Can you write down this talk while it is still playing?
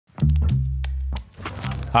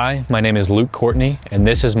Hi, my name is Luke Courtney, and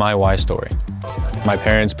this is my Y story. My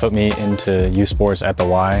parents put me into youth sports at the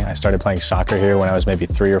Y. I started playing soccer here when I was maybe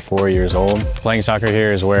 3 or 4 years old. Playing soccer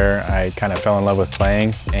here is where I kind of fell in love with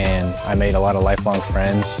playing, and I made a lot of lifelong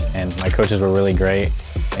friends, and my coaches were really great,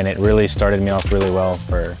 and it really started me off really well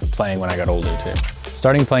for playing when I got older too.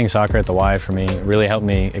 Starting playing soccer at the Y for me really helped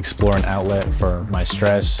me explore an outlet for my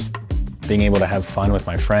stress, being able to have fun with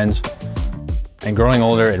my friends. And growing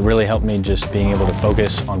older, it really helped me just being able to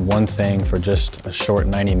focus on one thing for just a short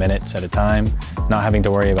 90 minutes at a time, not having to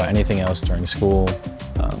worry about anything else during school,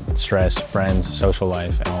 stress, friends, social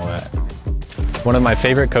life, and all that. One of my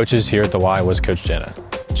favorite coaches here at the Y was Coach Jenna.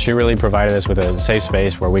 She really provided us with a safe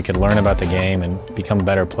space where we could learn about the game and become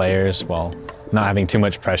better players while not having too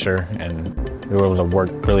much pressure, and we were able to work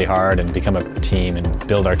really hard and become a team and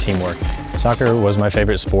build our teamwork. Soccer was my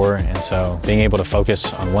favorite sport, and so being able to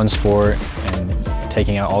focus on one sport and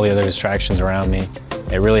taking out all the other distractions around me,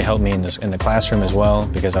 it really helped me in the classroom as well,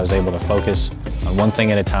 because I was able to focus on one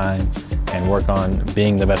thing at a time and work on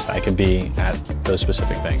being the best I could be at those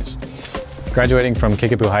specific things. Graduating from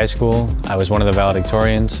Kickapoo High School, I was one of the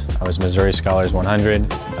valedictorians. I was Missouri Scholars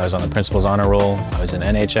 100. I was on the Principal's Honor Roll. I was in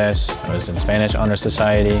NHS. I was in Spanish Honor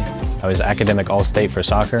Society. I was Academic All-State for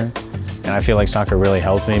soccer. And I feel like soccer really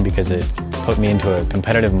helped me because it put me into a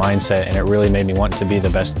competitive mindset, and it really made me want to be the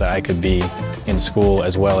best that I could be in school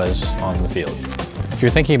as well as on the field. If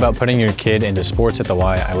you're thinking about putting your kid into sports at the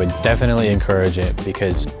Y, I would definitely encourage it,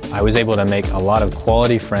 because I was able to make a lot of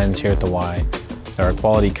quality friends here at the Y. There are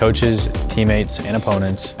quality coaches, teammates, and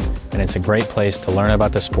opponents, and it's a great place to learn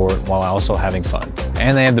about the sport while also having fun.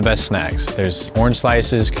 And they have the best snacks. There's orange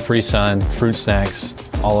slices, Capri Sun, fruit snacks,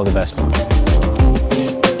 all of the best ones.